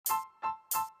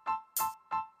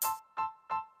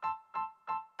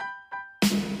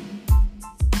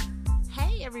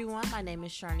everyone. My name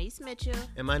is Charnese Mitchell.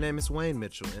 And my name is Wayne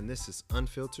Mitchell, and this is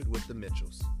Unfiltered with the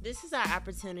Mitchells. This is our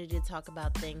opportunity to talk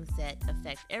about things that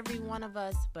affect every one of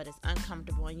us, but it's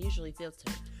uncomfortable and usually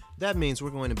filtered. That means we're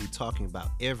going to be talking about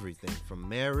everything from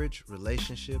marriage,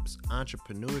 relationships,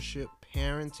 entrepreneurship,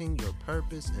 parenting, your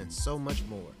purpose, and so much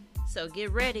more. So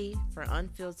get ready for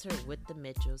Unfiltered with the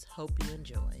Mitchells. Hope you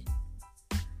enjoy.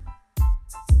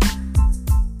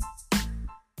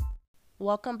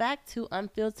 Welcome back to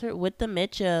Unfiltered with the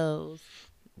Mitchells.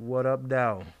 What up,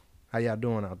 Dow? How y'all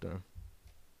doing out there?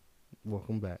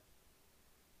 Welcome back.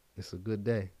 It's a good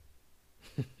day.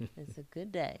 It's a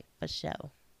good day, for sure.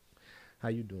 How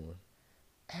you doing?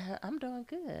 I'm doing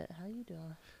good. How you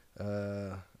doing?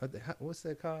 What's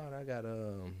that called? I got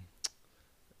I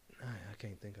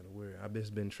can't think of the word. I've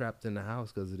just been trapped in the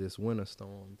house because of this winter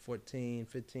storm. 14,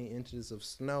 15 inches of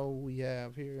snow we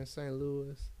have here in St.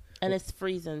 Louis. And it's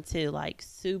freezing too, like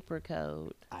super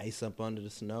cold. Ice up under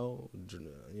the snow.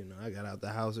 You know, I got out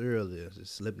the house earlier,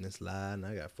 just slipping and sliding.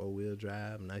 I got 4-wheel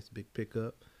drive, nice big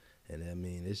pickup. And I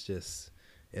mean, it's just,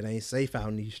 it ain't safe out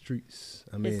in these streets.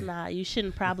 I mean, it's not. You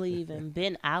shouldn't probably even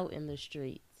been out in the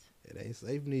streets. It ain't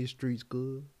safe in these streets,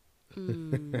 good.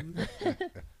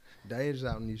 Dangerous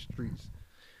out in these streets.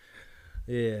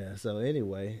 Yeah, so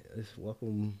anyway,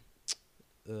 welcome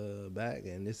back,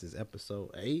 and this is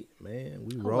episode 8, man.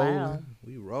 We rolling. Wow.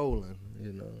 We rolling,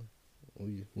 you know.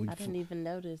 I didn't even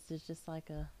notice. It's just like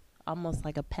almost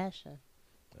like a passion.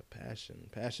 A passion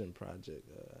project,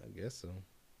 I guess so.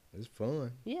 It's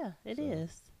fun. Yeah, it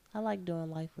is. I like doing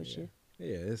life with you.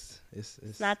 Yeah,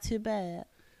 it's not too bad.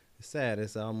 It's sad.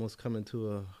 It's almost coming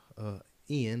to a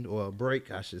end, or a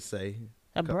break, I should say.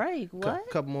 A break? What?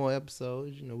 Couple more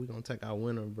episodes. You know, we're gonna take our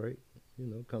winter break. You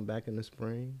know, come back in the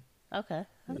spring. Okay,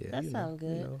 that sounds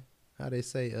good. You know, how they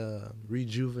say,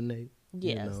 rejuvenate.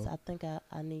 Yes, you know? I think I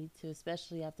need to,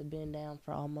 especially after being down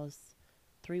for almost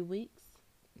 3 weeks.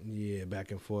 Yeah,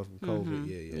 back and forth from COVID.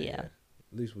 Yeah. At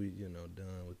least we,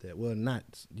 done with that. Well, not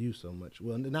you so much.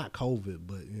 Well, not COVID,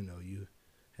 but, you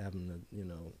having to,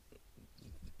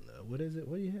 what is it?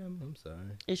 What do you have? I'm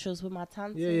sorry. Issues with my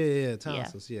tonsils? Yeah,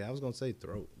 tonsils. Yeah, I was going to say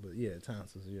throat, but yeah,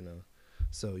 tonsils,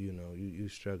 So, you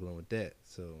struggling with that.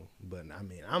 So, but I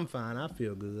mean, I'm fine. I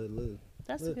feel good.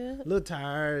 That's good. A little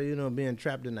tired, being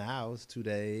trapped in the house 2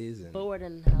 days. And bored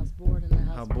in the house. Bored in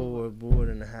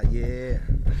the house. Yeah.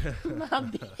 My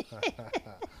bad.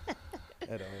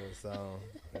 That old song.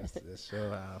 That's sure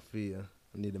how I feel.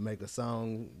 I need to make a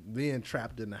song being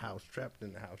trapped in the house.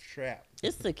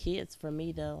 It's the kids for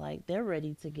me, though. Like, they're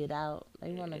ready to get out.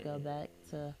 They want to go back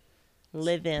to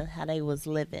living how they was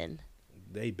living.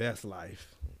 They best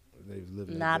life. They've lived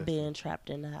not being trapped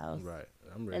in the house. Right.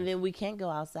 I'm ready. And then we can't go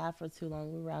outside for too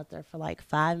long. We were out there for like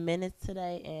 5 minutes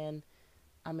today, and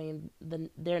I mean,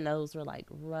 their nose were like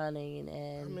running,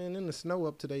 and I mean, in the snow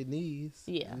up to their knees.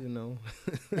 Yeah.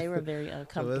 They were very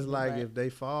uncomfortable. So it's like if they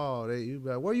fall, you be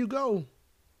like, where you go?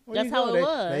 That's how it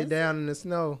was. They down in the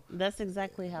snow. That's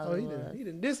exactly how it was. He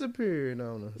done disappeared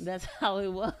on us. That's how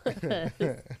it was.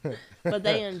 But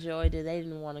they enjoyed it. They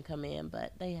didn't want to come in,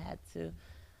 but they had to.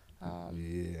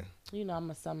 I'm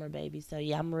a summer baby, so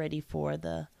yeah, I'm ready for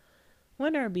the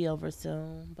winter to be over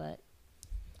soon. But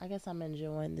I guess I'm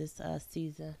enjoying this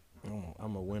season. Oh,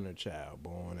 I'm a winter child,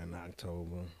 born in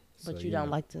October. But so, you don't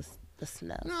like the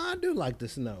snow. No, I do like the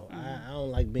snow. I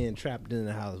don't like being trapped in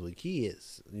the house with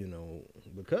kids,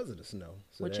 because of the snow.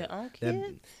 So with your own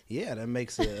kids? That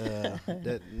makes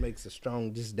a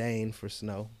strong disdain for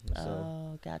snow.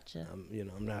 So, gotcha.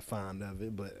 I'm not fond of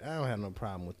it, but I don't have no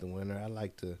problem with the winter. I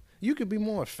like to. You could be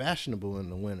more fashionable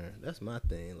in the winter. That's my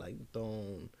thing. Like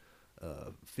throwing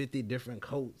 50 different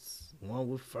coats, one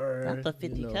with fur. Not the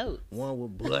 50 coats. One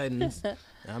with buttons.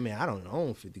 I mean, I don't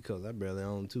own 50 coats. I barely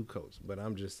own 2 coats. But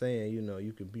I'm just saying,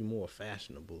 you could be more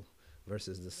fashionable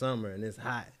versus the summer and it's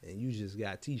hot and you just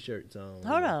got T-shirts on.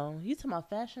 Hold on. You talking about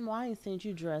fashionable? I ain't seen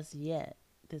you dress yet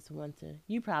this winter.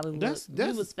 You probably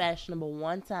you was fashionable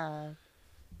one time.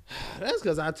 That's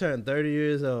because I turned 30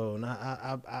 years old and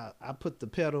I put the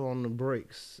pedal on the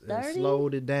brakes and 30?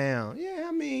 Slowed it down. Yeah,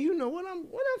 I mean, what I'm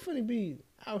finna be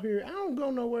out here. I don't go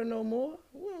nowhere no more.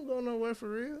 We don't go nowhere for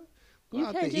real. You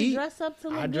can't just dress up to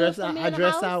look good for me in the house? I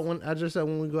dress out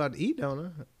when we go out to eat, don't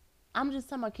I? I'm just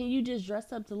talking about, can you just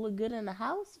dress up to look good in the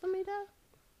house for me though?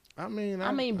 I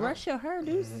mean, brush your hair,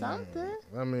 do something.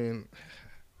 I mean,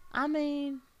 I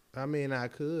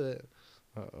could.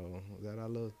 Uh-oh,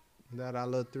 that our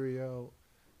little 3-year-old.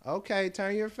 Okay,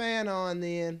 turn your fan on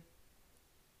then.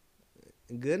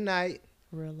 Good night.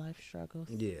 Real life struggles.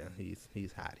 Yeah,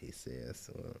 he's hot, he says.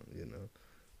 So,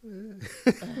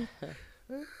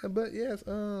 But yes,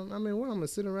 I mean, what I'm gonna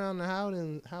sit around the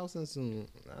house in some,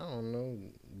 I don't know,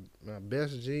 my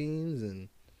best jeans and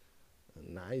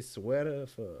a nice sweater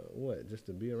for what? Just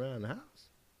to be around the house.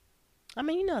 I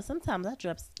mean, sometimes I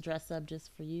dress up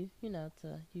just for you.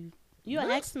 To you. You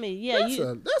That's ask me, yeah.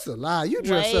 You that's a lie. You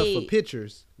dress up for wait.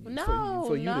 pictures. No,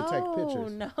 For you to take no,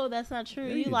 pictures. no. That's not true.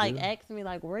 Yeah, You you like do. ask me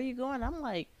like, where are you going? I'm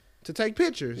like, To take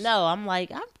pictures. no. I'm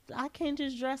like, I can't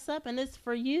just dress up, and it's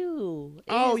for you.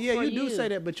 Oh It's yeah, for you do say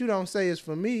that, but you don't say it's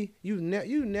for me. You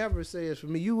never say it's for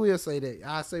me. You will say that.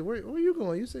 I say, where you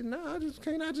going? You say, no, I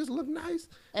just look nice.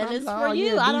 And I'm it's like, for oh,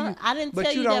 you. yeah, I didn't but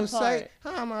tell you you don't that part. say.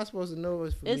 How am I supposed to know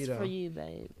it's for me It's though? for you,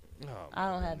 babe. Oh,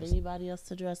 I don't have anybody else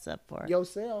to dress up for.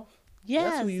 Yourself.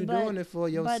 Yes, That's who you but, doing it for,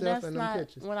 but yourself that's and them not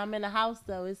pictures. when I'm in the house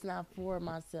though. It's not for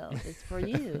myself. It's for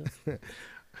you.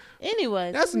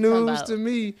 Anyway, That's what we talking news about? to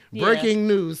me. Yeah. Breaking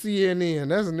news, CNN.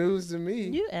 That's news to me.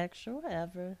 You extra,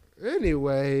 whatever.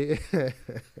 Anyway,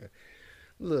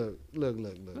 look.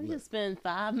 We just spend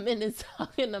 5 minutes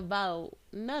talking about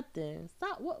nothing.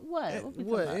 Stop. What? What we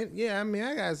talking about? Yeah, I mean,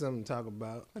 I got something to talk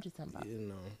about. What you talking about?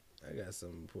 I got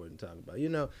something important to talk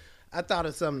about. I thought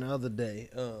of something the other day.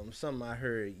 Something I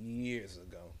heard years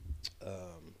ago.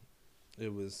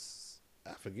 It was,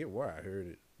 I forget where I heard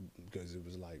it because it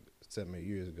was like 7 or 8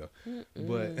 years ago.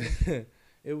 But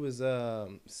it was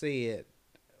said,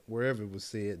 wherever it was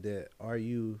said, that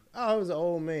it was an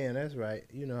old man. That's right.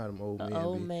 You know how them old men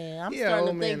Old be. man. I'm Yeah, starting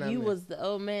old to think man, you was the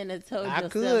old man that told I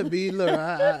yourself. could be. Look,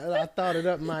 I thought it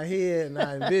up in my head and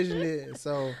I envisioned it.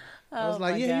 So I was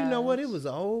like, yeah, you know what? It was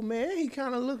an old man. He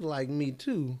kind of looked like me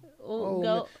too.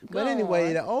 But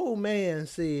anyway, the old man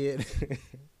said,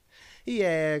 he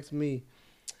asked me,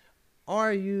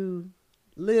 are you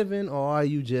living or are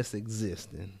you just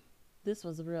existing? This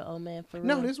was a real old man for real.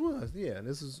 No, this was.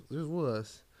 This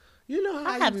was. You know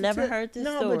how I have never heard this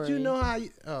story. No, but you know how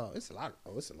it's a lot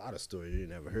of stories you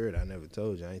never heard. I never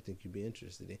told you. I didn't think you'd be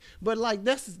interested in. But like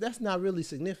that's not really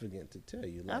significant to tell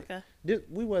you. Like, okay.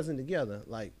 We wasn't together.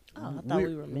 Like, I thought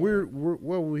we were married.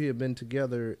 We have been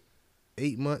together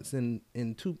 8 months and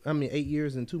 8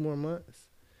 years and 2 more months,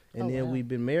 and then we've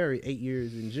been married 8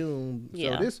 years in June.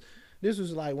 Yeah. So this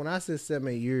was like, when I said 7,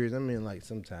 8 years, I mean like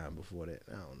sometime before that.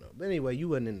 I don't know. But anyway, you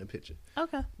wasn't in the picture.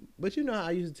 Okay. But you know how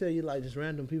I used to tell you, like, just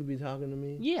random people be talking to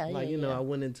me? Yeah, like, yeah. I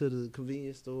went into the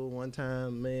convenience store one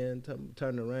time, man,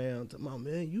 turned around, told my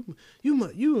man,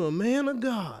 you a man of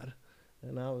God.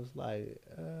 And I was like,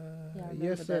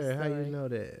 yes, sir. How you know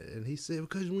that? And he said,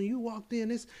 because when you walked in,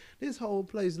 this whole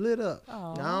place lit up.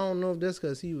 Now, I don't know if that's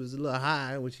because he was a little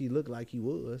high, which he looked like he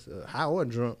was, high or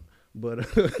drunk. But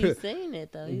he's seen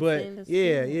it though. It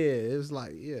was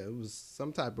like, it was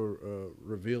some type of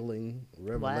revealing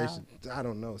revelation. Wow. I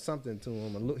don't know, something to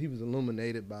him. He was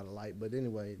illuminated by the light. But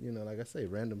anyway, like I say,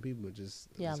 random people just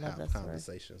have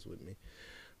conversations with me.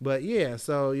 But yeah,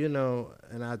 so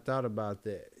and I thought about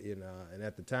that, and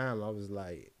at the time I was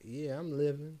like, yeah, I'm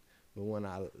living. But when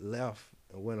I left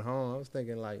and went home, I was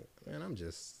thinking like, man, I'm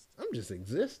just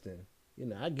existing.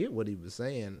 I get what he was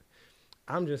saying.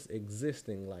 I'm just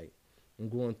existing, like. I'm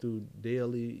going through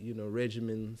daily,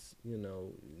 regimens,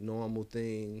 normal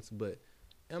things, but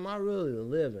am I really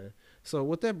living? So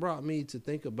what that brought me to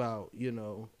think about,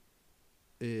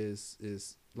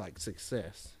 is like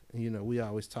success. We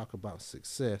always talk about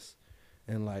success,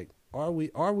 and like, are we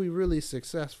really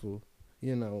successful?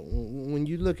 When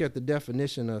you look at the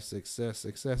definition of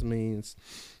success means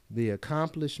the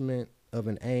accomplishment of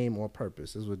an aim or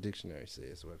purpose, is what dictionary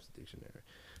says, Webster Dictionary.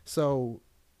 So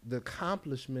the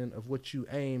accomplishment of what you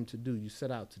aim to do, you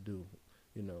set out to do,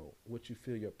 what you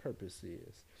feel your purpose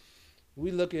is.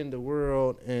 We look in the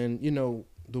world, and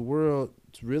the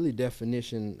world's really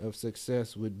definition of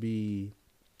success would be,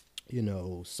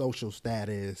 social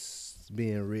status,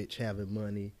 being rich, having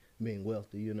money, being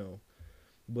wealthy,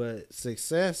 But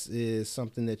success is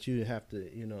something that you have to,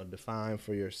 define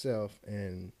for yourself,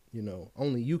 and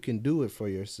only you can do it for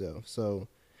yourself. So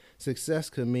success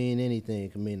could mean anything.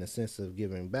 It could mean a sense of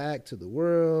giving back to the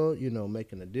world,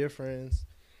 making a difference.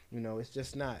 It's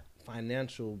just not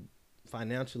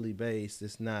financially based.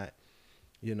 It's not,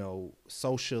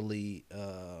 socially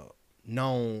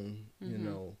known.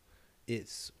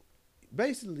 It's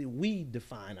basically, we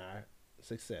define our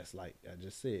success, like I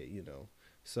just said.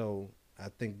 So I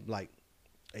think like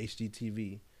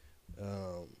HGTV,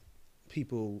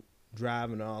 people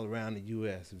driving all around the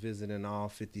U.S., visiting all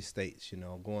 50 states,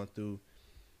 going through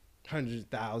hundreds of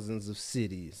thousands of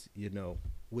cities,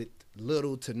 with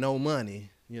little to no money.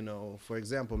 For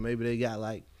example, maybe they got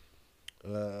like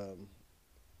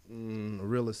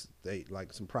real estate,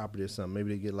 like some property or something.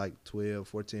 Maybe they get like $1,200,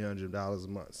 $1,400 a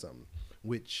month, something,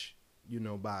 which,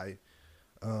 by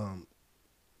um,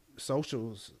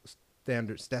 social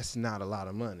standards, that's not a lot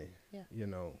of money. Yeah. You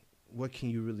know, what can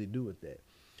you really do with that?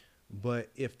 But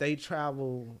if they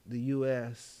travel the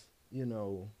U.S., you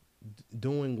know,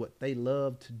 doing what they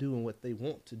love to do and what they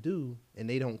want to do, and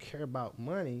they don't care about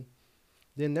money,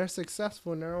 then they're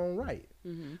successful in their own right.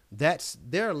 Mm-hmm. That's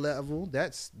their level.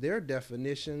 That's their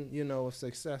definition, you know, of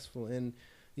successful. And,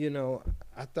 you know,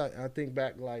 I think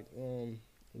back like me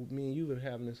and you were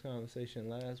having this conversation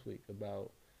last week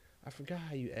about, I forgot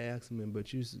how you asked me,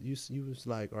 but you was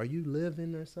like, "Are you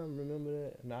living or something?" Remember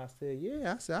that? And I said,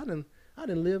 "Yeah." I said, I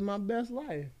didn't live my best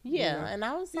life." Yeah, you know? and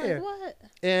I was like, "What?"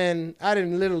 And I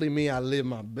didn't literally mean I lived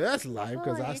my best life,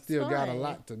 because I still got a explain.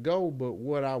 lot to go. But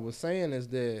what I was saying is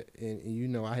that, and you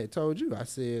know, I had told you, I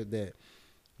said that,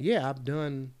 yeah, I've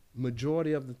done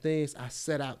majority of the things I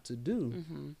set out to do.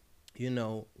 Mm-hmm. You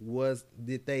know,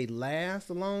 did they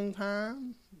last a long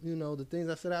time? You know, the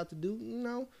things I set out to do,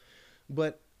 no.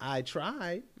 But I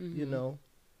tried, Mm-hmm. you know.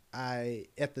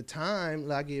 At the time,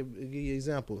 like, give you an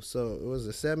example. So it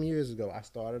was 7 years ago, I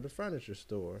started a furniture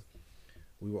store.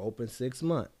 We were open 6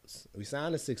 months. We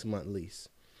signed a 6-month lease.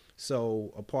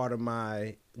 So a part of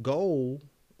my goal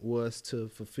was to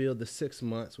fulfill the 6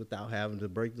 months without having to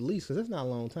break the lease, because that's not a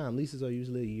long time. Leases are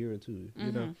usually a year or two,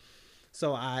 you know.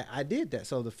 So I did that.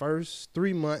 So the first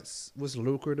 3 months was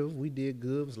lucrative. We did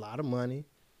good. It was a lot of money.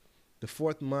 The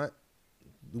 4th month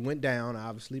went down,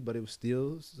 obviously, but it was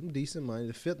still some decent money.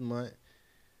 The 5th month,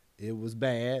 it was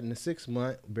bad. And the 6th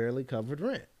month barely covered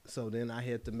rent. So then I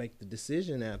had to make the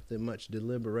decision after much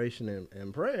deliberation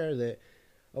and prayer that,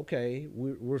 okay,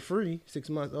 we're free, 6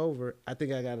 months over. I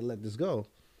think I got to let this go,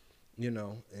 you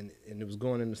know. And it was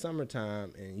going in the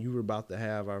summertime, and you were about to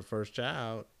have our first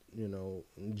child, you know,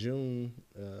 in June.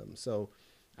 So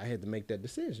I had to make that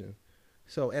decision.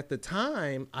 So at the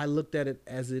time, I looked at it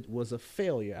as it was a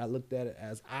failure. I looked at it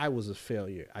as I was a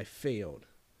failure. I failed.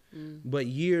 But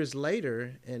years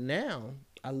later, and now,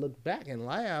 I look back and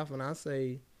laugh, and I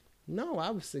say, no, I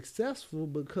was successful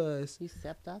because You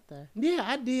stepped out there. yeah,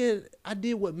 I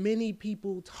did what many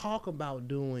people talk about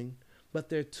doing, but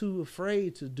they're too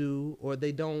afraid to do, or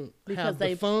they don't Because have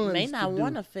they the funds may not to do.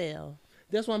 want to fail.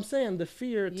 That's what I'm saying. The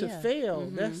fear to Yeah.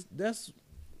 fail. Mhm.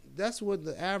 That's what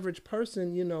the average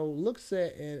person, you know, looks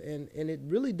at, and it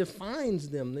really defines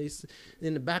them.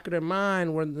 In the back of their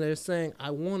mind, when they're saying,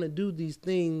 I want to do these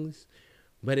things,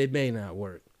 but it may not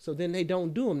work. So then they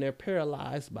don't do them. They're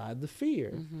paralyzed by the fear,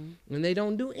 and they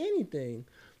don't do anything.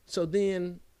 So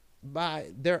then,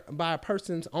 by a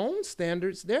person's own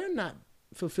standards, they're not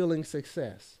fulfilling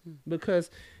success, because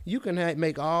you can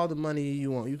make all the money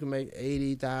you want. You can make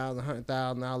 $80,000,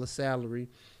 $100,000 salary,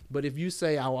 but if you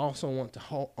say, I also want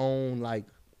to own like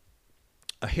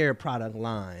a hair product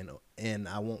line, and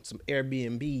I want some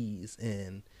Airbnbs,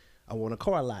 and I want a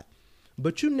car lot,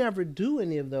 but you never do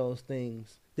any of those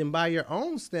things, then by your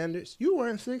own standards, you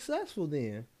weren't successful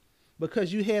then,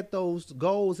 because you had those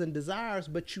goals and desires,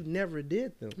 but you never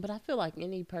did them. But I feel like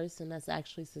any person that's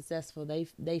actually successful,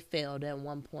 they failed at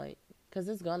one point. Because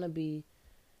it's going to be,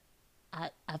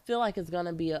 I feel like it's going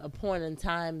to be a point in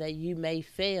time that you may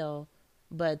fail,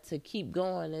 but to keep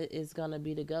going is going to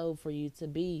be the goal for you to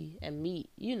be and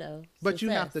meet, you know, But success. you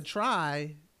have to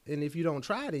try, and if you don't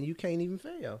try, then you can't even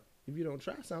fail. If you don't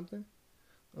try something,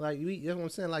 like that's what I'm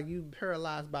saying. Like, you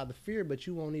paralyzed by the fear, but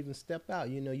you won't even step out.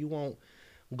 You know, you won't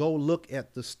go look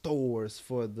at the stores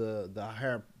for the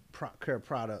hair care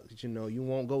products. You know, you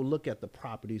won't go look at the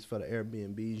properties for the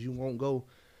Airbnbs. You won't go,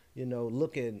 you know,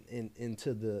 look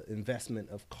into the investment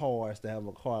of cars to have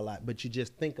a car lot. But you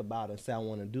just think about it and say, I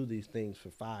want to do these things for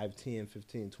 5, 10,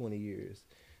 15, 20 years.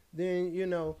 Then, you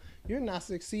know, you're not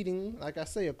succeeding, like I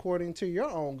say, according to your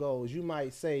own goals. You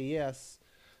might say, yes,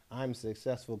 I'm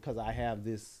successful because I have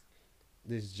this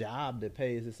job that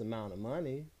pays this amount of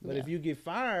money. But if you get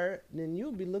fired, then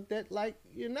you'll be looked at like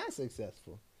you're not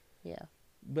successful. Yeah.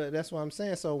 But that's what I'm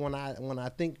saying. So when I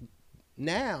think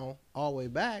now, all the way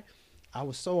back, I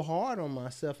was so hard on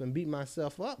myself and beat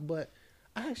myself up, but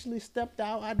I actually stepped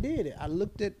out. I did it. I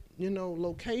looked at, you know,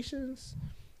 locations.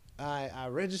 I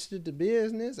registered the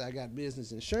business. I got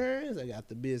business insurance. I got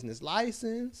the business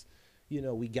license. You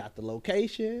know, we got the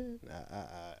location.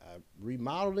 I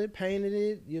remodeled it, painted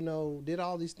it, you know, did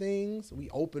all these things. We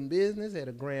opened business, had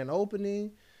a grand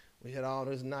opening. We had all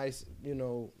this nice, you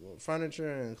know,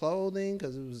 furniture and clothing,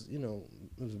 because it was, you know,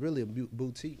 it was really a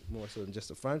boutique more so than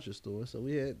just a furniture store. So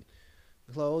we had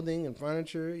clothing and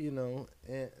furniture, you know,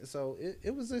 and so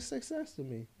it was a success to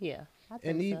me. Yeah, I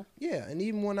think so. Yeah, and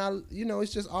even when I, you know,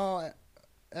 it's just all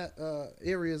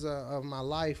areas of my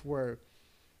life where,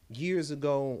 years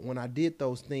ago when I did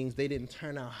those things, they didn't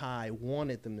turn out how I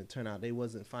wanted them to turn out. They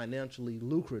wasn't financially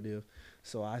lucrative.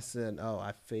 So I said, oh,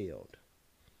 I failed.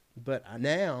 But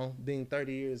now, being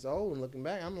 30 years old and looking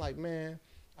back, I'm like, man,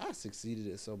 I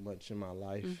succeeded at so much in my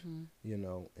life, you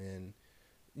know. And,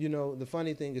 you know, the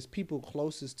funny thing is people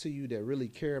closest to you that really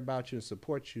care about you and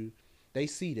support you, they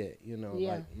see that, you know.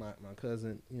 Like my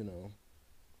cousin, you know,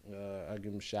 I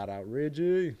give him a shout out,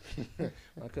 Reggie.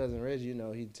 My cousin Reggie, you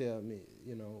know, he'd tell me,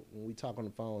 you know, when we talk on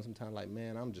the phone sometimes, like,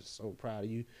 man, I'm just so proud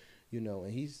of you, you know.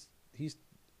 And he's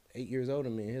 8 years older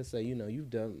than me, and he'll say, you know, you've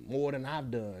done more than I've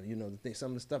done. You know,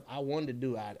 some of the stuff I wanted to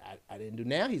do, I didn't do.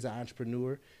 Now he's an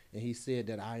entrepreneur, and he said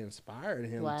that I inspired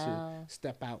him to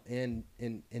step out and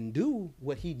do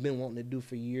what he'd been wanting to do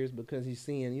for years, because he's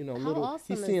seeing, you know,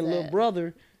 little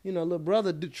brother, you know, little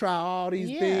brother try all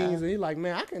these things, and he's like,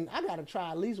 man, I got to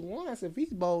try at least once if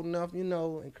he's bold enough, you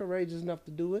know, and courageous enough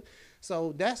to do it.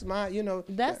 So that's my, you know.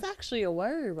 That's actually a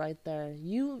word right there.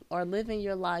 You are living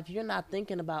your life. You're not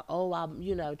thinking about, oh, I'm,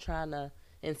 you know, trying to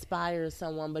inspire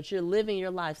someone, but you're living your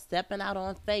life, stepping out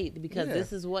on faith, because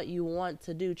this is what you want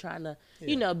to do, trying to,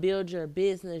 you know, build your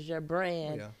business, your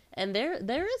brand. Yeah. And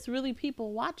there is really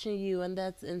people watching you, and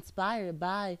that's inspired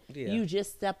by you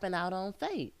just stepping out on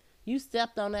faith. You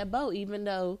stepped on that boat even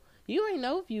though you ain't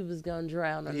know if you was going to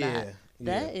drown or not.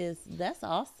 That's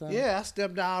awesome. Yeah, I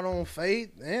stepped out on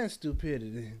faith and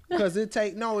stupidity, because it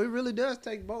really does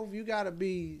take both. You gotta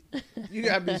be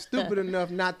stupid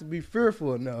enough not to be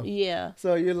fearful enough. Yeah.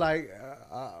 So you're like,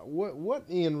 what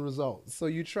end result? So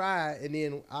you try, and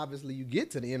then obviously you get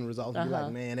to the end result. And you're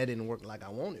like, man, that didn't work like I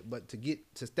wanted. But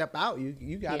to step out,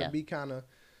 you gotta be kind of,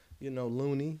 you know,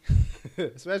 loony,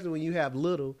 especially when you have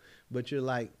little. But you're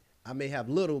like, I may have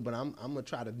little, but I'm gonna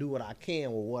try to do what I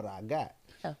can with what I got.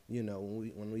 Yeah. You know,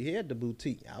 when we had the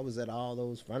boutique, I was at all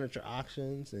those furniture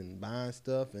auctions and buying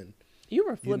stuff, and you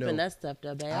were flipping that stuff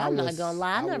though, man. I'm not gonna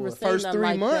lie, I never seen first nothing 3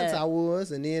 like months that. I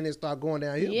was, and then it started going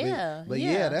downhill. Yeah, but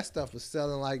that stuff was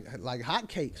selling like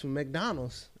hotcakes from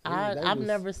McDonald's. I've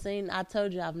never seen. I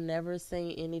told you I've never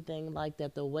seen anything like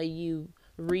that. The way you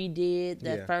redid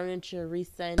that furniture,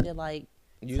 resanded, like.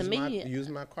 Use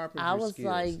my carpentry I was skills.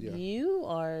 like, you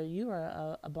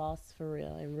are a boss for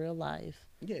real in real life.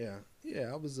 Yeah,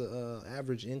 I was a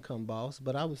average income boss,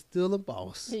 but I was still a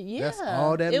boss. Yeah, that's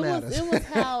all that matters.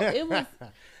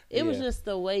 It was just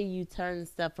the way you turned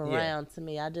stuff around to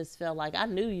me. I just felt like I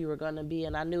knew you were gonna be,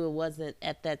 and I knew it wasn't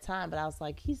at that time, but I was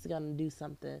like, he's gonna do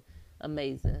something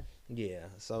amazing. Yeah,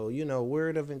 so, you know,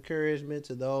 word of encouragement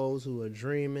to those who are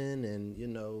dreaming and, you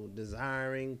know,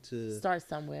 desiring to start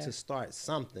somewhere, to start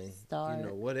something. You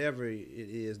know, whatever it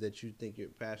is that you think you're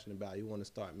passionate about, you want to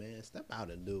start, man, step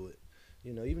out and do it.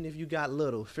 You know, even if you got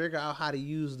little, figure out how to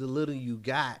use the little you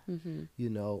got, you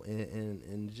know,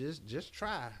 and just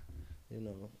try. You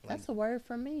know, that's a word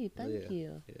for me. Thank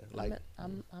you. Yeah, like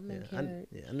I'm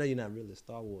encouraged. I know you're not really a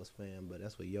Star Wars fan, but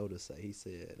that's what Yoda said.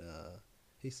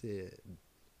 He said.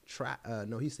 Try.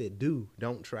 No, he said, "Do,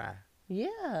 don't try."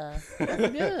 Yeah,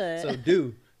 that's good. So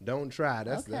do, don't try.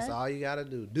 That's all you gotta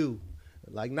do. Do,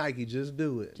 like Nike, just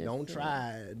do it. Don't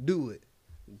try, do it.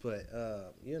 But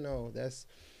you know, that's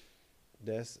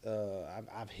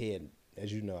I've had,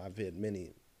 as you know, I've had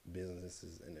many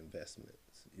businesses and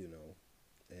investments. You know,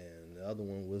 and the other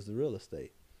one was the real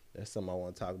estate. That's something I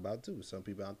want to talk about too. Some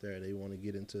people out there, they want to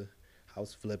get into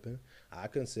house flipping. I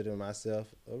consider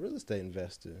myself a real estate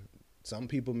investor. Some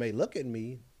people may look at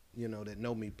me, you know, that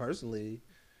know me personally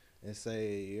and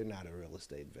say, you're not a real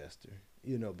estate investor,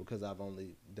 you know, because I've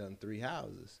only done 3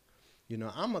 houses. You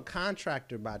know, I'm a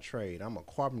contractor by trade. I'm a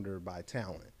carpenter by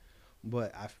talent.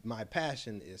 But my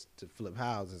passion is to flip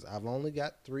houses. I've only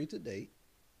got 3 to date.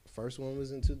 First one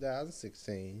was in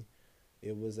 2016.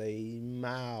 It was a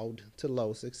mild to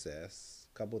low success,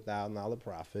 couple $1,000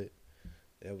 profit.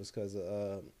 It was because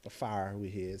of a fire we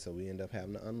had, so we ended up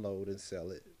having to unload and sell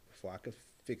it before I could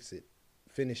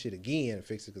finish it again and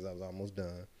fix it, because I was almost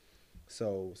done.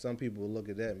 So some people will look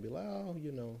at that and be like, oh,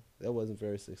 you know, that wasn't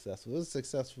very successful. It was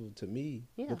successful to me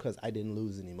because I didn't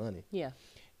lose any money. Yeah.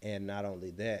 And not only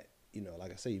that, you know,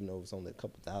 like I say, even though it was only a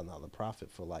couple $1,000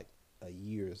 profit for like a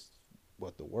year's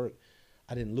worth of work,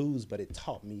 I didn't lose, but it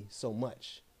taught me so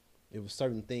much. It was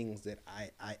certain things that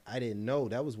I didn't know.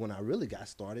 That was when I really got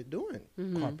started doing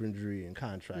carpentry and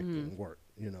contracting work,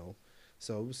 you know.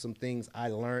 So it was some things I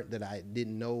learned that I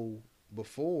didn't know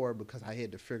before, because I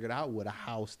had to figure it out with a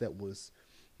house that was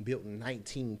built in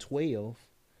 1912,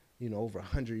 you know, over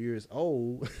 100 years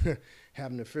old,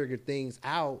 having to figure things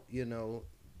out, you know.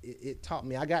 It taught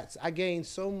me. I gained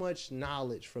so much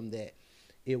knowledge from that.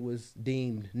 It was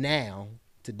deemed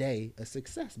today, a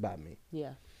success by me.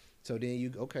 Yeah. So then you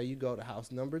go to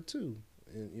house number 2,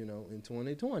 and in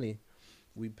 2020,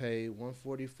 we paid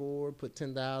 144, put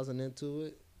 10,000 into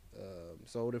it,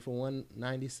 sold it for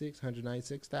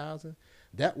 196,000.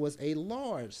 That was a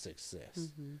large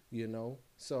success,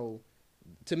 So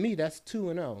to me, that's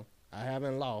 2-0. I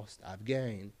haven't lost. I've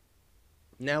gained.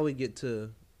 Now we get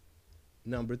to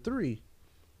number 3.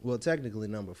 Well, technically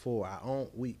number 4.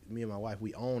 Me and my wife,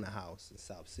 we own a house in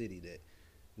South City that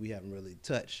we haven't really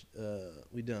touched.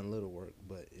 We done little work,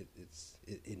 but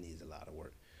it needs a lot of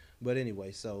work. But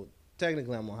anyway, so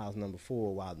technically I'm on house number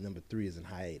 4 while number 3 is in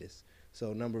hiatus.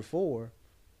 So number 4,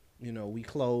 we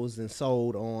closed and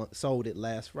sold it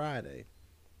last Friday.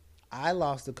 I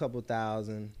lost a couple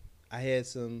thousand. I had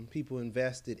some people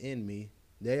invested in me.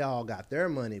 They all got their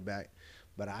money back,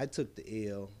 but I took the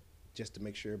L just to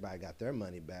make sure everybody got their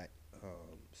money back.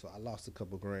 So I lost a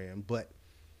couple grand, but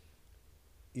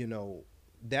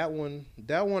that one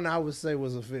I would say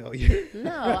was a failure. No,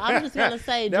 I was just gonna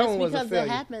say just because it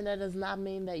happened, that does not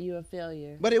mean that you're a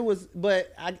failure. But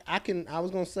I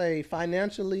was gonna say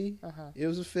financially, it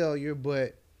was a failure,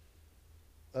 but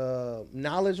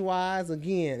knowledge wise,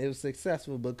 again, it was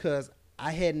successful because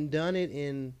I hadn't done it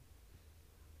in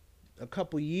a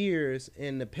couple years.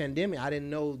 In the pandemic, I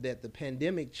didn't know that the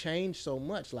pandemic changed so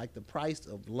much, like the price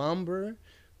of lumber,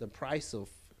 the price of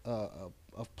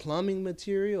plumbing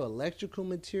material, electrical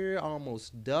material,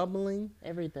 almost doubling.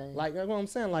 Everything. Like, that's what I'm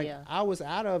saying. Like, I was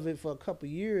out of it for a couple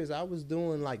years. I was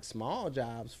doing like small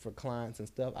jobs for clients and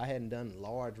stuff. I hadn't done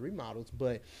large remodels,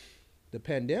 but the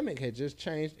pandemic had just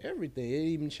changed everything. It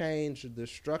even changed the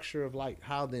structure of like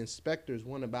how the inspectors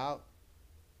went about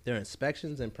their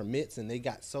inspections and permits, and they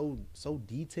got so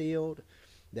detailed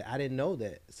that I didn't know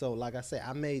that. So like I said,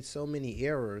 I made so many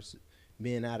errors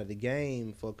being out of the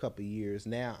game for a couple of years.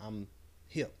 Now I'm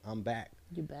hip. I'm back.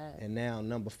 You back. And now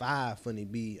number 5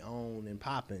 finna be on and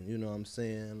popping. You know what I'm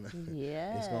saying?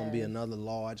 Yeah. It's gonna be another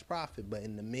large profit. But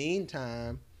in the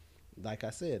meantime, like I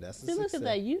said, that's a success. Look at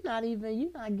that. You're not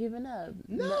giving up.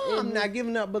 No, I'm not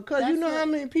giving up because you know how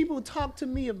many people talk to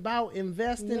me about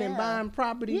investing and buying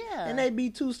property and they be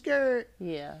too scared.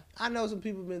 Yeah. I know some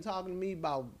people been talking to me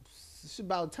about it's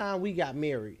about time we got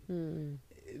married.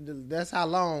 That's how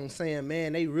long saying,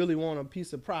 man, they really want a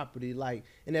piece of property. Like,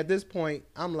 and at this point,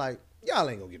 I'm like, y'all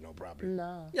ain't gonna get no property.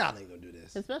 No. Y'all ain't gonna do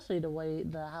this. Especially the way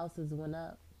the houses went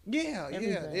up. Yeah,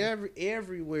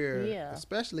 everywhere. Yeah.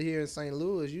 Especially here in St.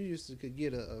 Louis, you could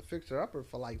get a fixer upper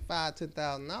for like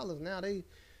 $5,000-$10,000. Now they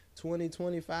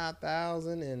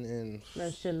 $20,000-$25,000 and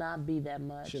that should not be that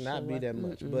much. Should not be that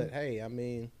much. But hey, I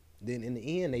mean, then in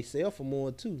the end they sell for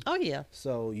more too. Oh yeah.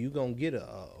 So you gonna get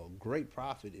a great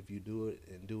profit if you do it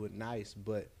and do it nice.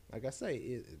 But like I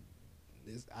say,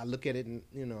 I look at it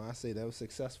and I say that was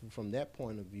successful from that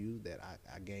point of view, that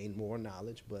I gained more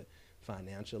knowledge, but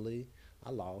financially I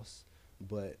lost.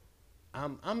 But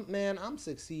I'm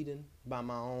succeeding by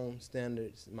my own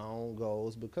standards, my own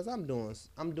goals, because I'm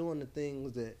doing the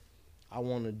things that I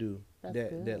want to do.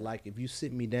 That like, if you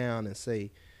sit me down and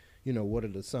say, what are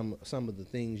some of the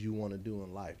things you want to do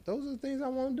in life? Those are the things I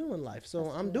want to do in life. So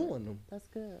I'm doing them. That's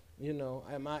good.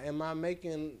 Am I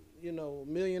making $1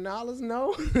 million?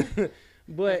 No.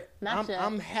 But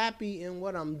I'm happy in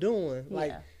what I'm doing.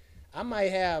 Like, I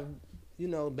might have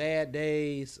bad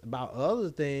days about other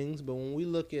things, but when we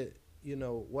look at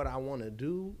what I want to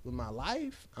do with my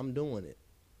life, I'm doing it.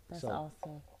 That's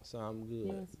awesome. So I'm good.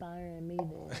 You're inspiring me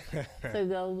then to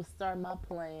go start my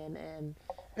plan, and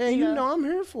I'm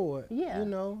here for it. Yeah.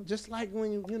 Just like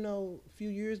when a few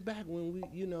years back when we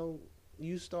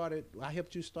you started, I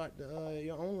helped you start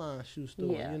your online shoe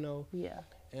store. Yeah.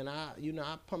 And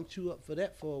I pumped you up for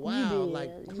that for a while.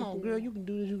 Like, come on, girl, you can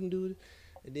do this, you can do this.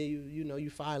 And then you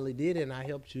finally did it, and I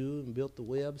helped you and built the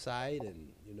website and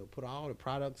put all the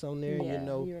products on there. Yeah,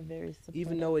 you were very supportive.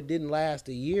 Even though it didn't last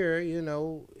a year,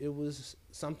 it was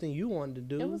something you wanted to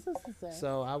do. It was a success.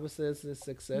 So I would say it's a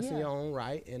success in your own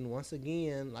right. And once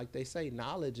again, like they say,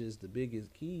 knowledge is the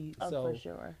biggest key. Oh, so for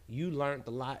sure. You learned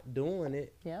a lot doing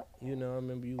it. Yep. I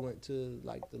remember you went to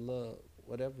like the little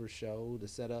whatever show to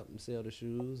set up and sell the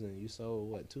shoes, and you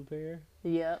sold 2 pair?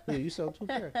 Yep. Yeah, you sold 2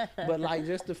 pair. But like,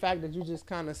 just the fact that you just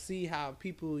kind of see how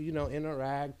people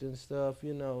interact and stuff,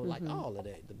 like all of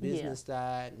that, the business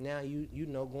side. Now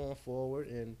going forward,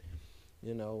 and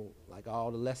like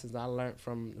all the lessons I learned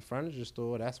from the furniture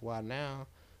store. That's why now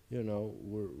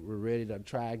we're ready to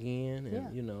try again,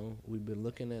 and we've been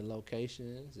looking at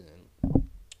locations, and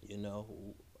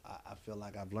I feel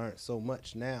like I've learned so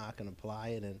much now. I can apply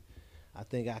it, and I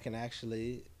think I can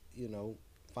actually,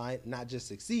 find not just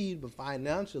succeed, but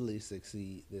financially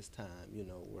succeed this time,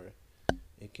 where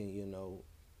it can,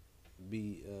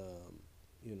 be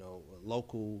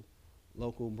local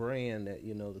brand that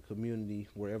the community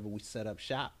wherever we set up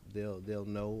shop, they'll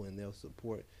know and they'll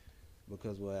support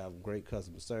because we'll have great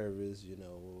customer service.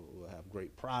 We'll have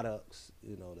great products.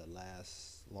 That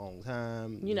last long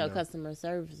time. Customer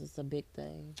service is a big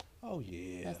thing. Oh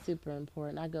yeah, that's super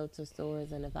important. I go to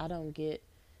stores and if I don't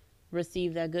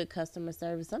receive that good customer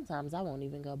service, sometimes I won't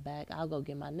even go back. I'll go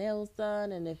get my nails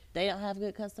done, and if they don't have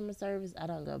good customer service, I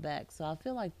don't go back. So I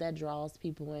feel like that draws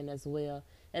people in as well,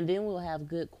 and then we'll have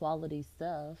good quality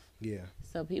stuff. Yeah.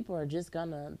 So people are just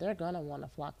gonna want to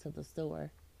flock to the store.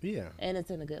 Yeah. And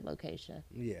it's in a good location.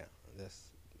 Yeah,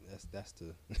 that's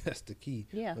the key.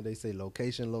 Yeah. When they say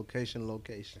location.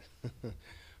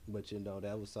 But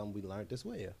that was something we learned as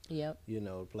well. Yep.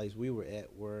 The place we were at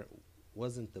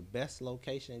wasn't the best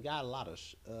location. It got a lot of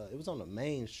it was on the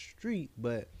main street,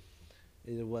 but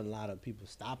it wasn't a lot of people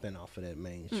stopping off of that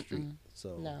main street.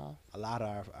 So no. A lot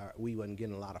of we wasn't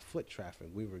getting a lot of foot traffic.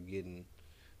 We were getting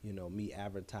me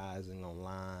advertising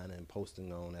online and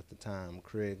posting on, at the time,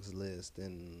 Craigslist,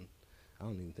 and I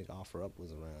don't even think OfferUp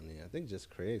was around there. I think just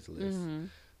Craigslist. Mm-hmm.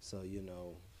 So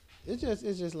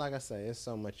it's just like I say, it's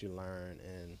so much you learn,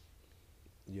 and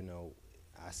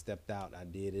I stepped out, I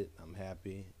did it, I'm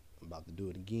happy. I'm about to do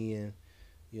it again.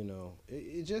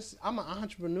 I'm an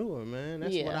entrepreneur, man.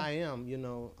 That's what I am.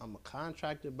 I'm a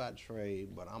contractor by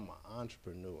trade, but I'm an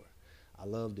entrepreneur. I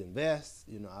love to invest.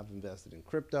 I've invested in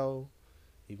crypto,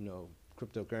 even though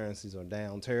cryptocurrencies are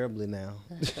down terribly now.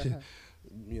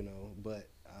 But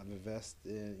I've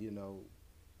invested in,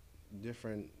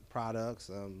 different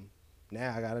products.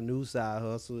 Now I got a new side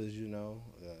hustle, as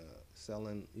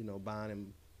selling, buying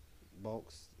in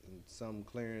bulks and some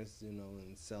clearance,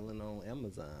 and selling on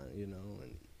Amazon,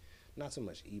 and not so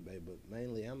much eBay, but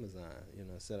mainly Amazon.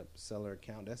 Set up a seller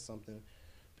account. That's something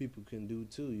people can do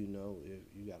too. If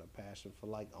you got a passion for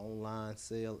like online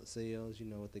sales,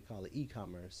 what they call it,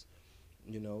 e-commerce,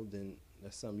 then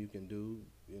that's something you can do.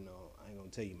 I ain't gonna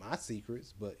tell you my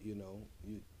secrets, but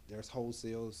there's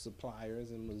wholesale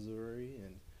suppliers in Missouri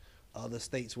and other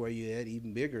states where you're at,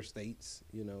 even bigger states,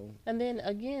 And then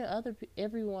again,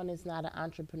 everyone is not an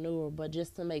entrepreneur, but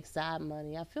just to make side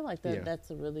money. I feel like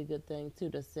that's a really good thing too,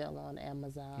 to sell on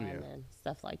Amazon and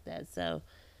stuff like that. So,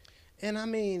 and I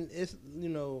mean, it's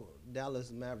Dallas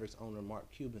Mavericks owner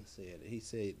Mark Cuban said, he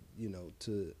said,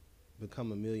 to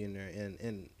become a millionaire,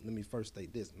 and let me first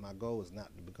state this: my goal is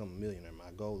not to become a millionaire.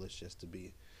 My goal is just to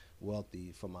be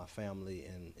wealthy for my family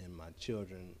and my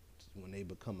children when they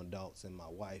become adults, and my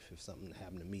wife, if something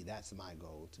happened to me. That's my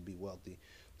goal, to be wealthy.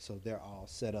 So they're all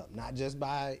set up, not just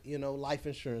by life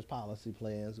insurance policy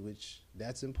plans, which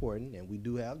that's important, and we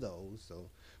do have those. So,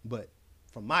 but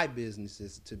for my business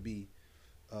is to be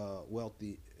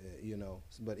wealthy,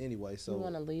 But anyway, so you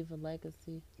want to leave a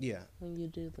legacy. Yeah. When you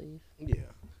do leave.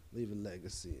 Yeah, leave a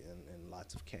legacy and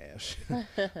lots of cash.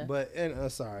 But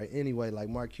sorry. Anyway, like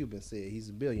Mark Cuban said, he's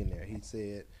a billionaire. He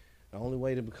said the only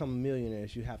way to become a millionaire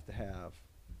is you have to have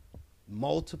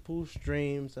multiple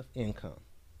streams of income.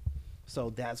 So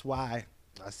that's why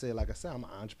I said, like I said, I'm an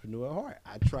entrepreneur at heart.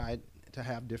 I tried to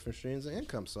have different streams of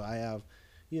income. So I have,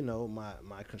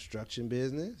 my construction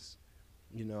business.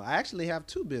 I actually have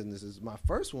two businesses. My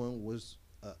first one was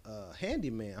a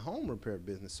handyman home repair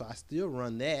business. So I still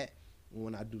run that.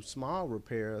 When I do small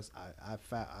repairs, I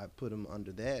put them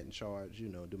under that and charge,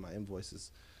 do my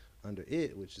invoices under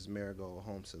it, which is Marigold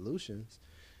Home Solutions.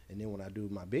 And then when I do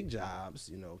my big jobs,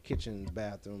 kitchens,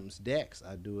 bathrooms, decks,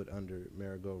 I do it under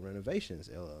Marigold Renovations,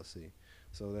 LLC.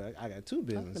 So I got two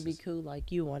businesses. I'm going to be cool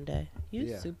like you one day.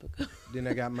 You're super cool. Then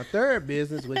I got my third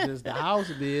business, which is the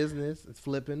house business. It's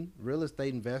flipping, real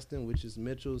estate investing, which is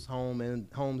Mitchell's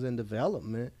Homes and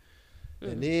Development.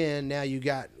 Mm-hmm. And then now you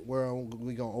got where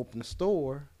we're going to open a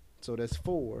store. So that's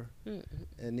 4. Mm-hmm.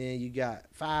 And then you got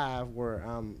 5 where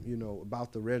I'm,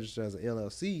 about to register as an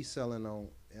LLC selling on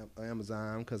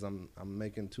Amazon because I'm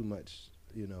making too much.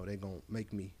 They're going to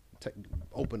make me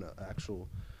open an actual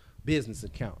business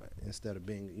account instead of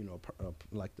being,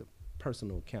 like the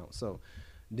personal account. So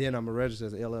then I'm a register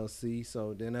as an LLC.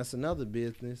 So then that's another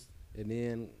business. And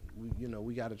then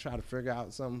we got to try to figure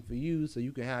out something for you so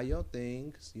you can have your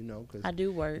things, because I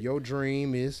do work. Your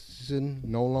dream is to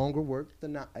no longer work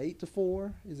the 8 to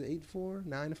 4. Is it 8 to 4,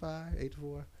 9 to 5, 8 to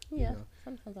 4? Yeah,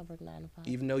 sometimes I work 9 to 5.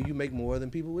 Even though you make more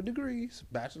than people with degrees,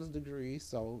 bachelor's degrees,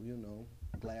 so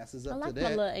glasses up to that. I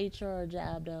like my little HR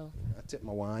job though. I tip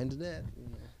my wine to that.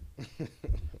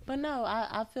 But no,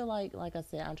 I feel like I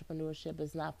said, entrepreneurship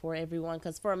is not for everyone.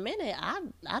 Because for a minute,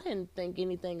 I didn't think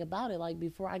anything about it. Like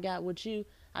before I got with you,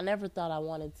 I never thought I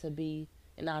wanted to be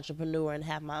an entrepreneur and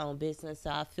have my own business. So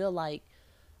I feel like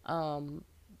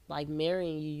like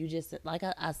marrying you, you just, like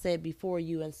I said before,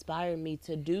 you inspired me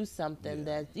to do something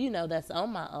that, that's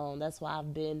on my own. That's why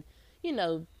I've been,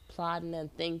 plotting and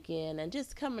thinking and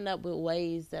just coming up with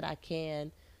ways that I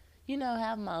can,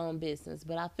 have my own business.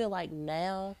 But I feel like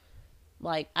now,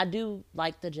 like I do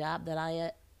like the job that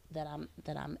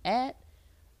I'm at.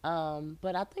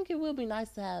 But I think it will be nice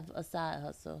to have a side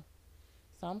hustle.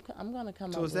 So I'm gonna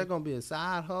come up. So is that gonna be a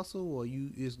side hustle, or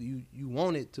you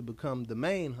want it to become the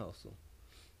main hustle?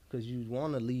 Because you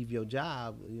want to leave your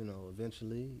job,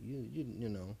 eventually. You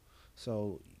know,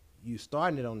 so you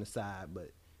starting it on the side,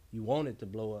 but you want it to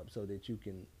blow up so that you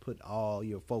can put all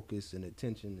your focus and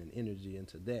attention and energy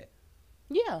into that.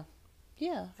 Yeah.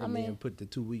 Yeah, and then put the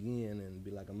 2 week in and be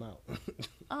like, I'm out.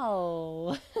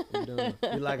 Oh.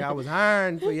 Be like, I was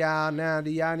hiring for y'all. Now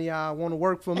do y'all want to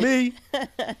work for me?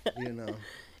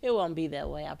 It won't be that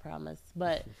way, I promise.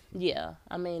 But yeah,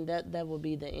 that will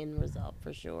be the end result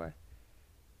for sure.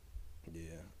 Yeah.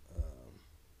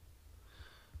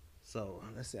 So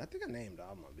let's see. I think I named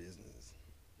all my business.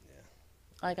 Yeah.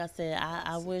 Like I said,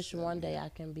 I wish one day I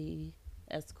can be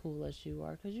as cool as you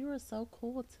are, because you are so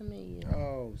cool to me.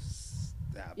 Oh,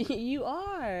 stop it. You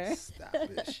are. Stop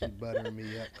it. She buttering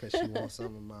me up because she wants some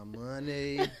of my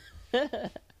money. She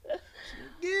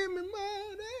give me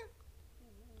money.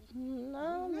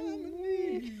 No.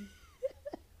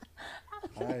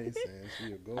 I ain't saying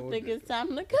she a gold. I think it's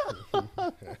time to go.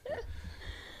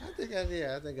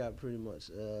 I think I pretty much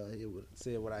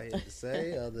said what I had to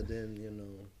say, other than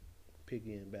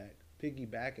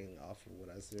piggybacking off of what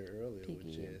I said earlier,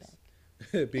 which is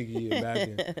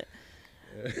piggybacking.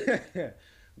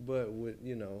 But with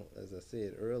as I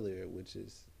said earlier, which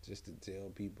is just to tell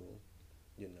people,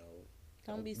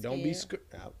 don't be scared. Don't be scared.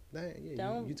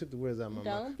 You took the words out of my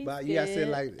mouth. Be but scared. You gotta say it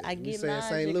like I you get say in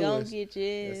St. Louis. Louis. Get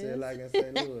yours. I say it like in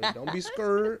St. Louis. Don't be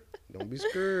scared. Don't be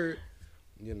scared.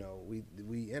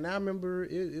 We and I remember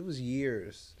it was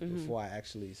years before I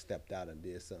actually stepped out and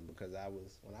did something, because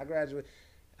when I graduated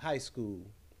high school,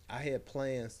 I had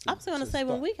plans to, I was gonna say,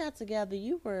 when we got together,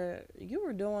 you were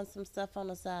doing some stuff on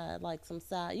the side, like some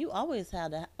side. You always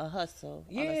had a hustle.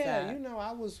 On the side.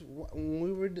 I was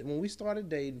when we started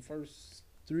dating, first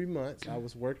 3 months, I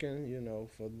was working,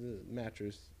 for the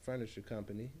mattress furniture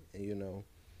company, and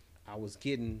I was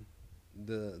getting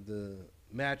the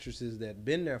mattresses that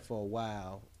been there for a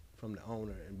while from the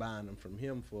owner and buying them from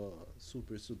him for a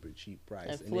super, super cheap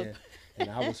price. And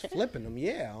I was flipping them.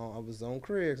 Yeah, I was on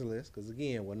Craigslist, because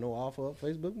again, with no offer up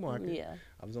Facebook Market. Yeah.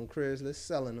 I was on Craigslist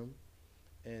selling them.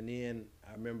 And then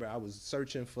I remember I was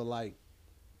searching for like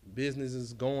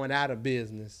businesses going out of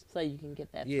business. So you can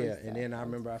get that. Yeah, and then I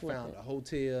remember I found a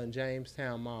hotel in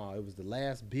Jamestown Mall. It was the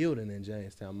last building in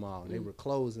Jamestown Mall. And they were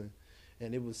closing.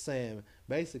 And it was saying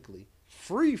basically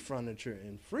free furniture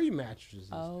and free mattresses.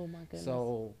 Oh my goodness.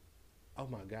 So, oh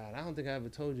my God, I don't think I ever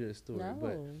told you this story. No.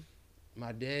 But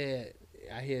my dad,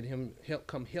 I had him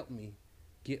help me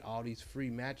get all these free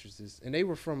mattresses, and they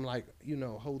were from like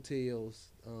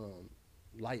hotels,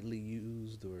 lightly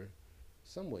used or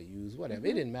somewhat used, whatever.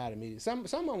 It didn't matter to me. Some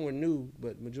of them were new,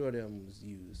 but majority of them was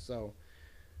used. So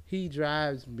he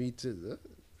drives me to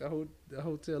the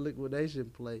hotel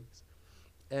liquidation place,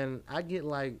 and I get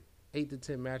like 8 to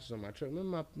 10 mattresses on my truck.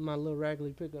 Remember my little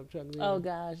raggedy pickup truck? Oh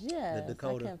gosh, yeah. The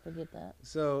Dakota. I can't forget that.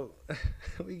 So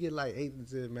we get like 8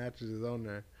 to 10 mattresses on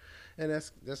there, and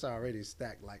that's already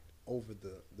stacked like over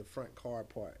the front car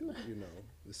part, the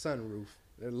sunroof.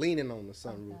 They're leaning on the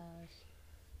sunroof. Oh gosh.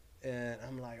 And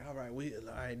I'm like, all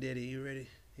right, Daddy, you ready?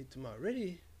 He told me,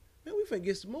 ready? Man, we finna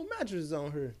get some more mattresses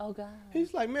on here. Oh gosh.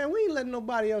 He's like, man, we ain't letting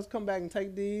nobody else come back and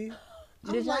take these.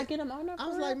 Did y'all get them on there? I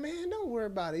was like, man, don't worry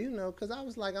about it, because I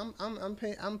was like, I'm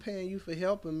paying you for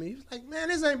helping me. He was like, man,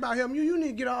 this ain't about helping you. You need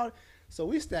to get all. So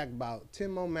we stacked about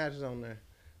 10 more mattresses on there.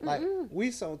 Like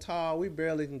we so tall, we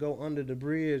barely can go under the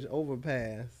bridge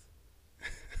overpass.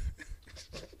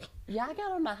 Y'all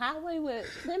got on the highway with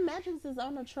 10 mattresses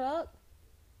on the truck?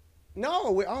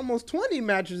 No, with almost 20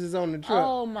 mattresses on the truck.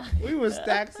 Oh my! We was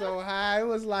stacked so high, it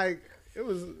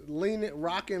was leaning,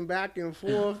 rocking back and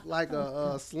forth like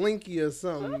a slinky or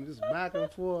something, just back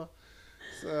and forth.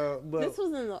 So, but this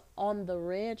was on the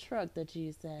red truck that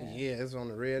you said. Yeah, it's on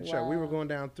the red truck. We were going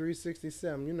down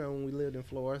 367. When we lived in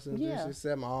Florida,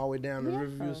 367 all the way down the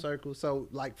Riverview Circle. So,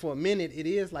 like for a minute, it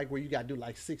is like where you got to do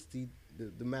like 60.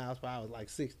 The miles per hour is like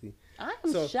 60.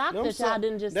 I'm shocked that y'all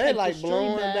didn't just they take like the street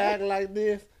blowing back like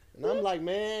this, and I'm like,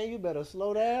 man, you better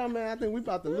slow down, man. I think we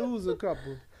about to lose a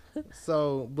couple.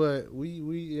 So, but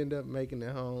we end up making it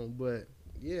home. But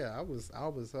yeah, I was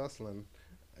hustling,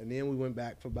 and then we went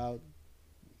back for about.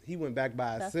 He went back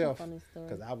by himself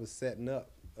because I was setting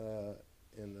up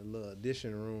in the little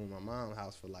addition room, my mom's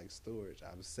house for like storage.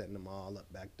 I was setting them all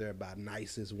up back there by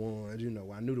nicest ones. You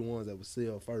know, I knew the ones that would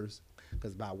sell first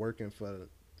because by working for the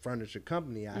furniture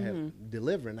company, I had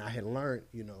delivering. I had learned,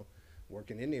 you know,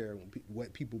 working in there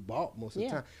what people bought most of the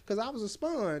time. Because I was a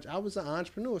sponge. I was an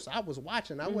entrepreneur, so I was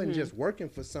watching. I wasn't just working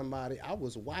for somebody. I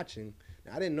was watching.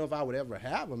 I didn't know if I would ever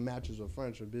have a mattress or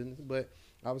furniture business, but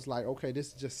I was like, okay, this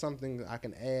is just something that I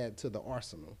can add to the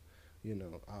arsenal. You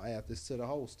know, I'll add this to the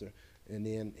holster. And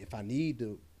then if I need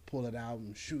to pull it out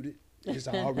and shoot it, it's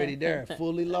already there,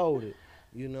 fully loaded.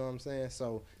 You know what I'm saying?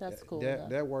 So that's cool.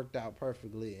 That worked out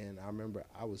perfectly. And I remember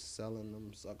I was selling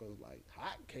them suckers like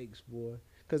hotcakes, boy,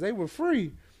 because they were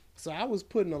free. So I was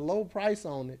putting a low price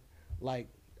on it, like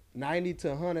 $90 to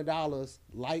 $100,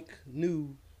 like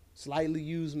new, slightly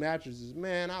used mattresses.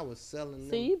 Man, I was selling them.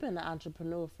 See, you've been an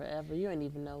entrepreneur forever. You ain't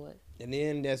even know it. And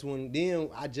then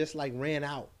I just like ran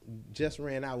out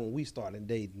when we started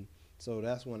dating. So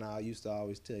that's when I used to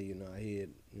always tell you, I had,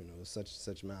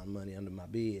 such amount of money under my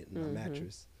bed and my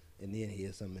mattress, and then he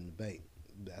had something in the bank.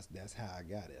 That's how I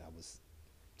got it. I was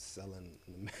selling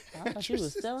the mattresses. I thought you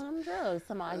was selling them drugs.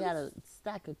 I got a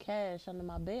stack of cash under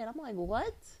my bed. I'm like,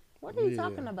 what? What are you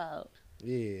talking about?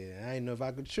 Yeah, I didn't know if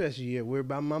I could trust you yet. Worried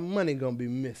about my money gonna be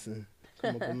missing.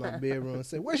 Come up in my bedroom and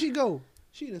say, where'd she go?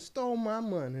 She done stole my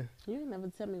money. You didn't never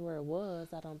tell me where it was,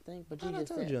 I don't think. But you just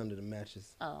told you under the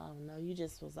mattress. Oh, I don't know. You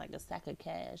just was like a sack of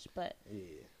cash. But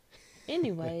yeah.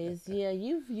 Anyways, yeah,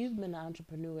 you've been an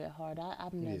entrepreneur at heart.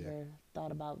 I've never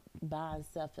thought about buying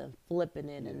stuff and flipping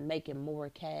it and making more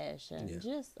cash. And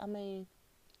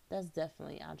that's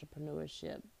definitely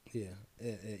entrepreneurship. Yeah,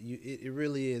 it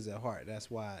really is at heart. That's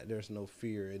why there's no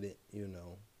fear in it.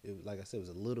 Like I said, it was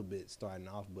a little bit starting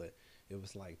off, but it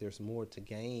was like there's more to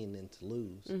gain than to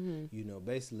lose.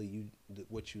 Basically,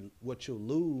 what you'll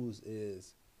lose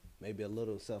is maybe a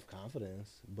little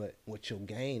self-confidence, but what you'll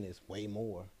gain is way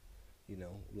more.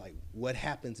 Like what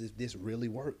happens if this really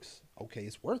works? Okay,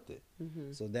 it's worth it.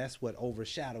 So that's what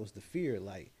overshadows the fear.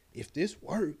 Like if this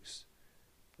works,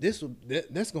 that's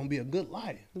gonna be a good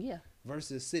life. Yeah.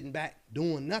 Versus sitting back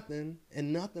doing nothing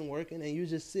and nothing working, and you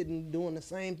just sitting doing the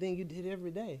same thing you did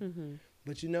every day.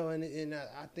 But and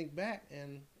I think back,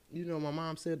 and my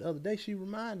mom said the other day, she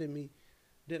reminded me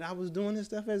that I was doing this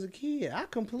stuff as a kid. I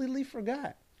completely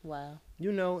forgot. Wow.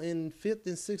 In 5th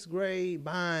and 6th grade,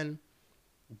 buying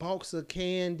box of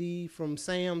candy from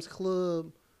Sam's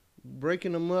Club,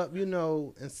 breaking them up,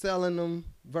 and selling them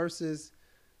versus,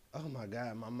 oh my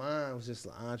God, my mind was just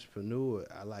an entrepreneur.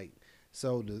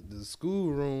 So the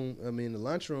schoolroom, the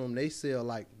lunchroom, they sell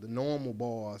like the normal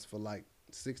bars for like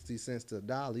 60 cents to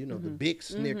 $1, the big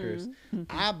Snickers.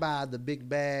 I buy the big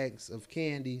bags of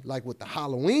candy, like with the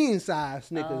Halloween size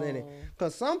Snickers in it.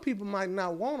 Because some people might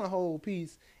not want a whole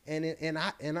piece. And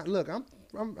I look,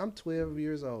 I'm 12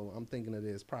 years old. I'm thinking of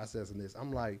this, processing this.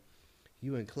 I'm like,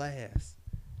 you in class.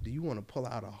 Do you want to pull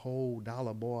out a whole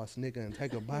 $1 bar Snicker and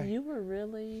take a bite? You were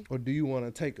really? Or do you want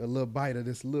to take a little bite of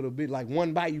this little bit? Like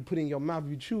one bite you put in your mouth,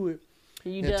 you chew it.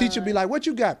 And the teacher be like, what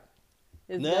you got?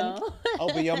 It's nothing.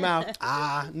 Open your mouth.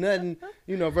 Nothing.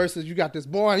 Versus you got this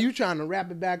boy and you trying to wrap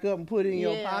it back up and put it in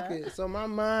your pocket. So my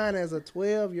mind as a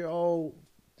 12-year-old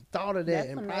thought of that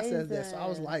and processed that. So I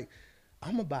was like,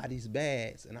 I'm going to buy these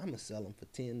bags and I'm going to sell them for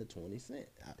 10 to 20 cents.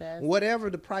 Whatever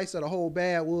the price of the whole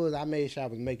bag was, I made sure I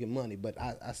was making money. But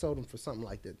I sold them for something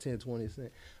like that, 10, 20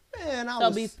 cents.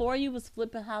 Man, before you was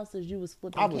flipping houses, you was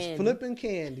flipping candy. I was flipping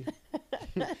candy.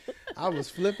 I was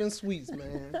flipping sweets,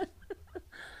 man.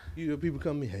 People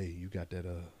come to me, hey, you got that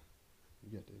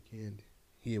candy.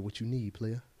 Here, what you need,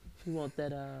 player? You want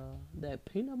that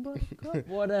peanut butter cup?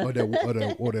 or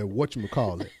that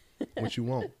whatchamacallit. What you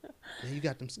want? Man, you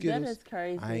got them Skittles. That is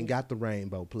crazy. I ain't got the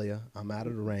rainbow, player. I'm out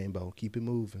of the rainbow. Keep it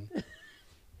moving.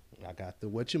 I got the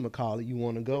whatchamacallit. You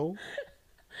want to go?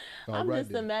 I'm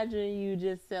just imagining you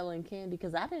just selling candy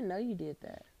because I didn't know you did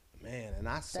that. Man, and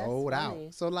I sold out.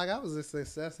 So I was a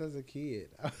success as a kid.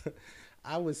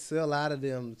 I would sell out of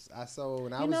them. I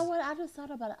sold. And you know what? I just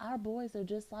thought about it. Our boys are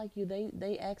just like you.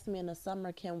 They asked me in the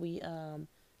summer, can we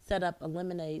set up a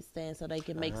lemonade stand so they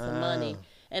can make some money?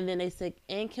 And then they said,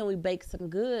 and can we bake some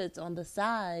goods on the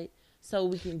side so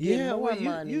we can get more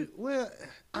money?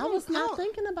 I was not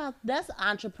thinking about that's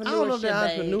entrepreneurship. I don't know if they're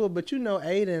entrepreneur, but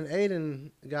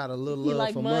Aiden got a little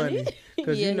love for money.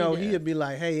 Because he'd be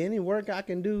like, hey, any work I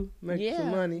can do, make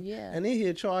some money. Yeah. And then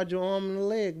he'd charge your arm and a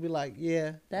leg, be like,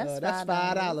 that's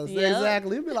 $5. Yep.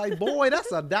 Exactly. He'd be like, boy,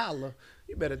 that's $1.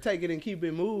 You better take it and keep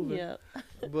it moving. Yep.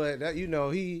 But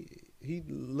he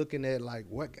looking at like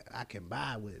what I can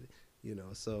buy with it,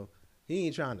 so he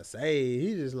ain't trying to save.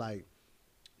 He just like,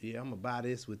 yeah, I'm gonna buy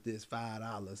this with this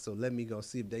 $5. So let me go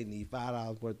see if they need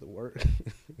 $5 worth of work.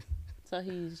 So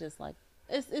he's just like,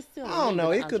 it's still. I don't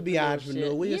know. It could be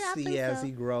entrepreneur. We'll yeah, see as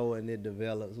he grow and it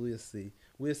develops. We'll see.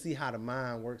 We'll see how the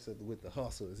mind works with the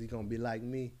hustle. Is he gonna be like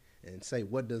me and say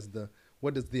what does the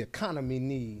economy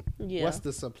need? Yeah. What's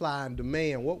the supply and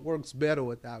demand? What works better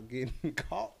without getting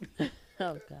caught?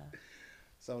 Oh God.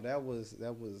 So that was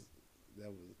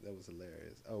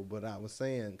hilarious. Oh, but I was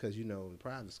saying because in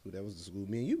private school, that was the school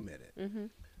me and you met at. Mm-hmm.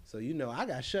 So I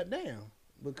got shut down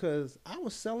because I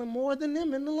was selling more than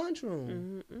them in the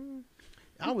lunchroom. Mm-hmm.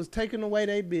 I was taking away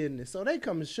their business. So they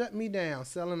come and shut me down,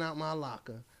 selling out my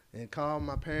locker, and called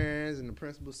my parents. And the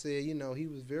principal said, he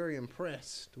was very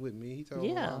impressed with me. He told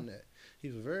my mom that he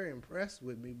was very impressed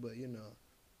with me, but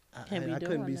I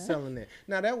couldn't be selling that.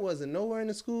 Now that wasn't nowhere in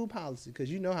the school policy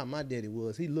because you know how my daddy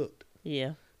was. He looked.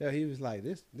 Yeah. Yeah. He was like,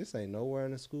 this ain't nowhere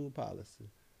in the school policy.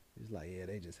 He's like, yeah,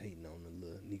 they just hating on the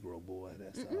little Negro boy.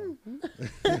 That's all.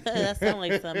 That sounds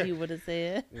like something you would have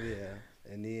said. Yeah.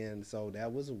 And then so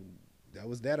that was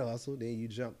that hustle. Then you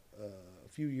jump a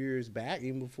few years back,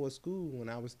 even before school, when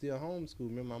I was still homeschooled.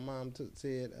 Remember, my mom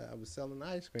said I was selling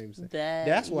ice cream.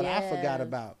 That's what I forgot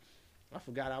about. I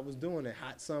forgot I was doing it.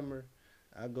 Hot summer,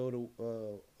 I go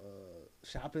to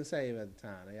Shop and Save at the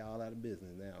time. They all out of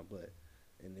business now,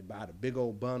 and they buy the big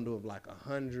old bundle of like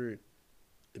 100,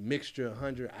 the mixture of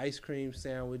 100 ice cream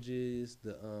sandwiches,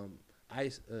 the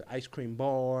ice cream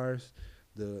bars,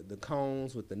 the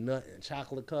cones with the nut and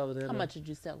chocolate covered in them. How much did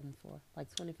you sell them for?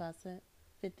 Like 25 cents?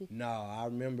 50? No, I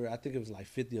remember. I think it was like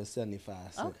 50 or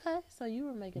 75 cents. Okay, so you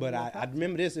were making. But I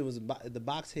remember this. It was the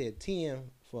box had 10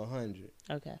 for 100.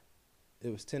 Okay.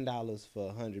 It was $10 for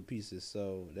 100 pieces,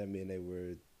 so that meant they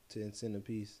were 10 cents a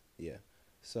piece. Yeah.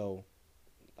 So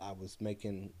I was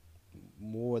making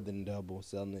more than double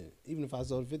selling it. Even if I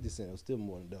sold 50 cents, it was still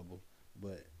more than double.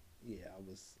 But yeah, I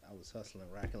was hustling,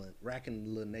 racking the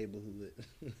little neighborhood.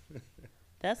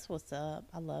 That's what's up.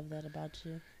 I love that about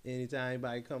you. Anytime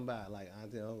anybody come by, like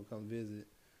auntie and uncle come visit,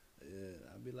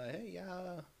 I'd be like, hey,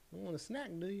 y'all want a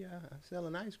snack, do you? I'm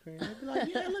selling ice cream. They'd be like,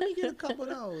 yeah, let me get a couple of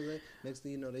those. Next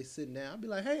thing you know, they sitting down. I'd be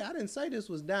like, hey, I didn't say this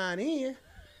was dine in.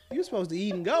 You're supposed to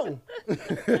eat and go.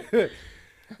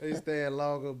 They staying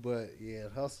longer, but yeah,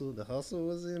 the hustle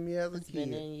was in me as a kid. It's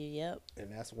been in you, yep.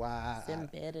 And that's why it's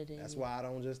embedded in you. That's why I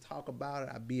don't just talk about it,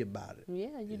 I be about it.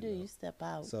 Yeah, you do. You step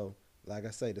out. So, like I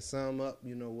say, to sum up,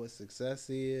 what success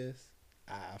is,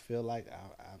 I feel like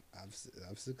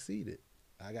I've succeeded.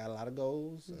 I got a lot of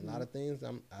goals, a lot of things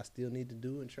I still need to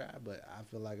do and try, but I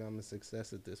feel like I'm a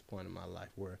success at this point in my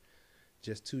life where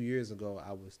just 2 years ago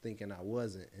I was thinking I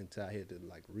wasn't until I had to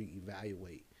like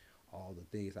reevaluate all the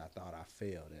things I thought I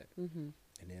failed at. Mm-hmm.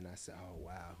 And then I said, oh,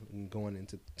 wow. And going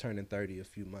into turning 30 a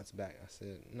few months back, I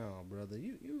said, no, brother,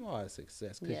 you are a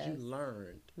success because you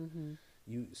learned. Mm-hmm.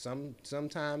 You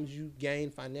sometimes you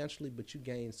gain financially, but you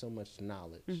gain so much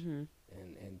knowledge. Mm-hmm.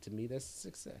 And to me, that's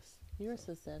success. You're a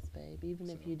success, babe, even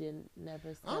if you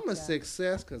never I'm a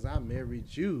success because I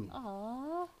married you.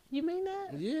 Aw, you mean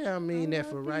that? Yeah, I mean that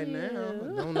for right now.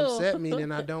 Don't upset me,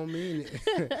 then I don't mean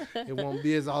it. It won't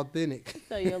be as authentic.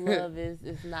 So your love is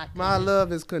not my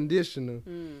love is conditional.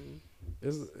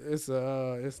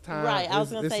 It's time. Right, I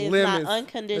was gonna say it's not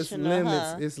unconditional. It's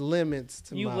limits. Huh? It's limits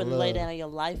to you my wouldn't love. lay down your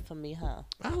life for me, huh?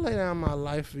 I lay down my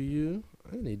life for you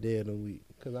any day of the week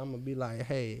because I'm gonna be like,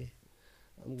 hey,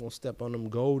 I'm gonna step on them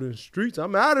golden streets.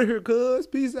 I'm out of here, cuz.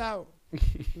 Peace out.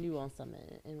 You want something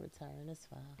in return? That's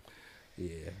fine.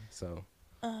 Yeah. So.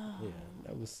 Yeah,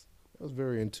 that was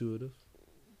very intuitive.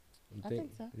 I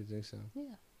think so. You think so?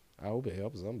 Yeah. I hope it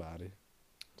helps somebody.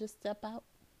 Just step out.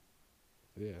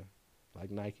 Yeah.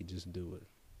 Like Nike, just do it.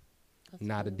 That's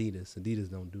Not cool. Adidas. Adidas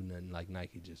don't do nothing like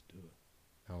Nike, just do it.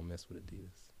 I don't mess with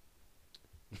Adidas.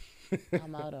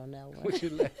 I'm out on that one. What you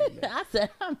laughing at? I said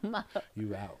I'm out.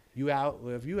 You out. You out.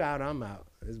 Well, if you out, I'm out.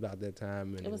 It's about that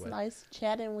time anyway. It was nice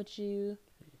chatting with you.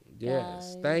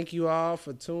 Yes. Guys. Thank you all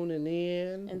for tuning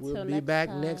in. Until we'll be next back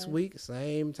time. next week.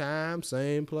 Same time,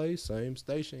 same place, same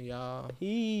station, y'all.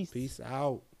 Peace. Peace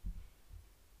out.